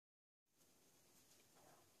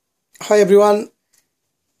Hi everyone.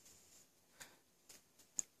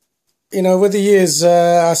 Over the years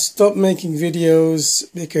I stopped making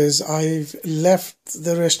videos because I've left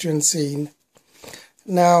the restaurant scene.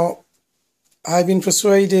 Now I've been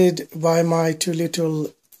persuaded by my two little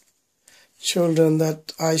children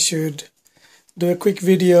that I should do a quick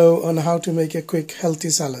video on how to make a quick healthy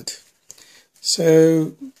salad.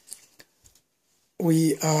 So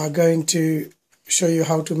we are going to show you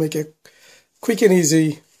how to make a quick and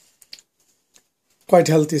easy, quite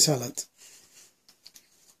healthy salad.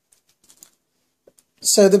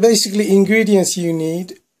 So the basically ingredients you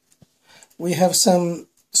need, we have some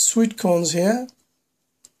sweet corns here,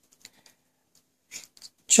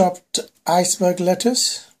 chopped iceberg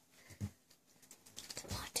lettuce,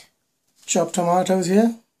 chopped tomatoes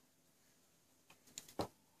here,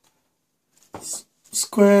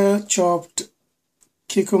 square chopped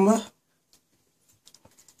cucumber,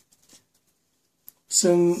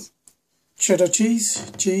 some cheddar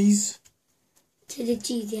cheese,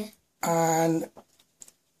 yeah. And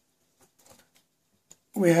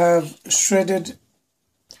we have shredded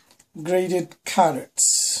grated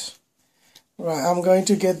carrots. Right, I'm going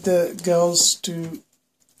to get the girls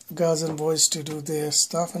and boys to do their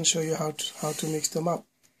stuff and show you how to mix them up.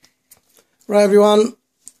 Right everyone,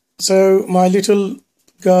 so my little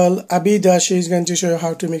girl Abida, she's going to show you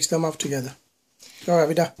how to mix them up together. Go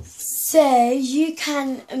Abida. So you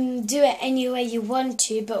can do it any way you want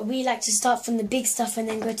to, but we like to start from the big stuff and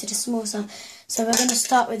then go to the small stuff. So we're going to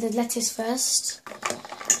start with the lettuce first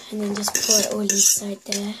and then just pour it all inside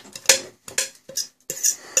there.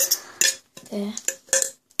 There.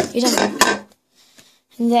 You don't.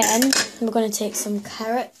 And then we're going to take some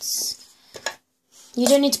carrots. You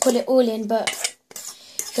don't need to put it all in, but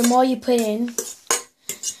the more you put in,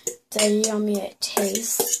 the yummier it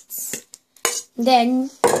tastes. Then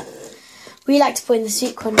we like to put in the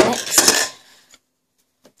sweet corn next.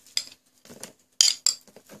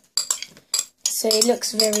 So it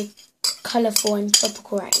looks very colourful and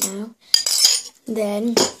tropical right now.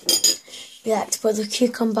 Then we like to put the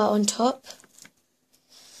cucumber on top.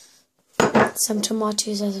 Some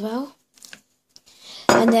tomatoes as well.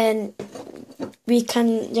 And then we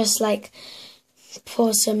can just like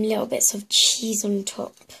pour some little bits of cheese on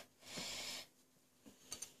top.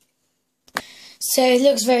 So it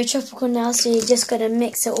looks very tropical now, so you're just going to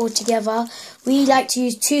mix it all together. We like to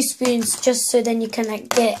use 2 spoons just so then you can like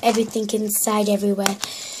get everything inside everywhere.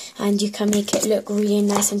 And you can make it look really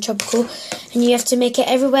nice and tropical. And you have to make it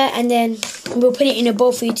everywhere, and then we'll put it in a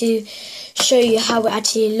bowl for you to show you how it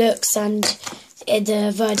actually looks and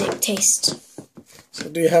the verdict taste. So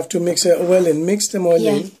do you have to mix it well in? Mix them all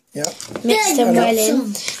in. Yeah. Mix them well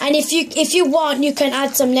in. And if you want, you can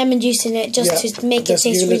add some lemon juice in it just to make it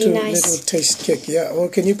taste really nice. Little taste kick, yeah. Or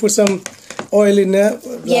can you put some oil in there?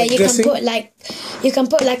 Like dressing? You can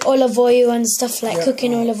put like olive oil and stuff like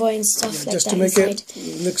cooking olive oil and stuff like just that. Just to make it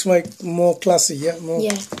looks like more classy, yeah.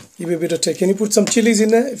 Give it a bit of taste. Can you put some chilies in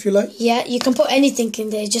there if you like? Yeah, you can put anything in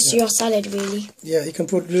there. Just your salad, really. Yeah, you can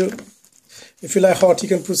put if you like hot, you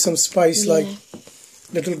can put some spice like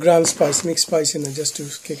little ground spice, mixed spice in there just to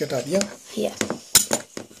kick it up, yeah? Yeah.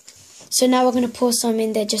 So now we're going to pour some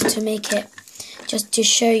in there just to make it, just to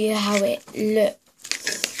show you how it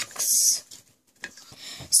looks.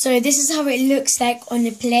 So this is how it looks like on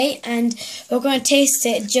the plate, and we're going to taste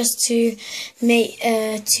it just to make,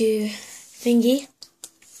 thingy.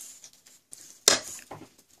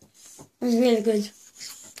 It's really good.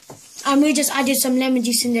 And we just added some lemon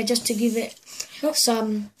juice in there just to give it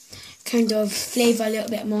some kind of flavour a little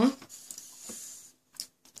bit more.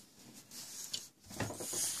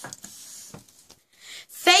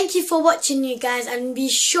 Thank you for watching, you guys, and be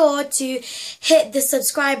sure to hit the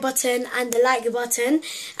subscribe button and the like button,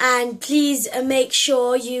 and please make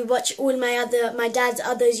sure you watch all my dad's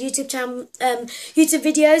other YouTube channel YouTube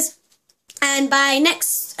videos. And by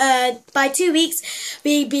 2 weeks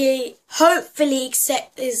we'll be hopefully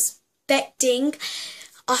expecting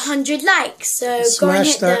 100 likes. So go and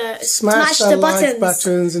smash the like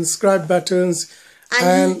buttons and subscribe buttons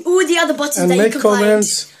and all the other buttons that you can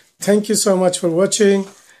comments. Find. Thank you so much for watching,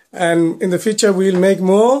 and in the future we'll make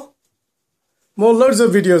more loads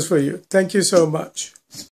of videos for you. Thank you so much.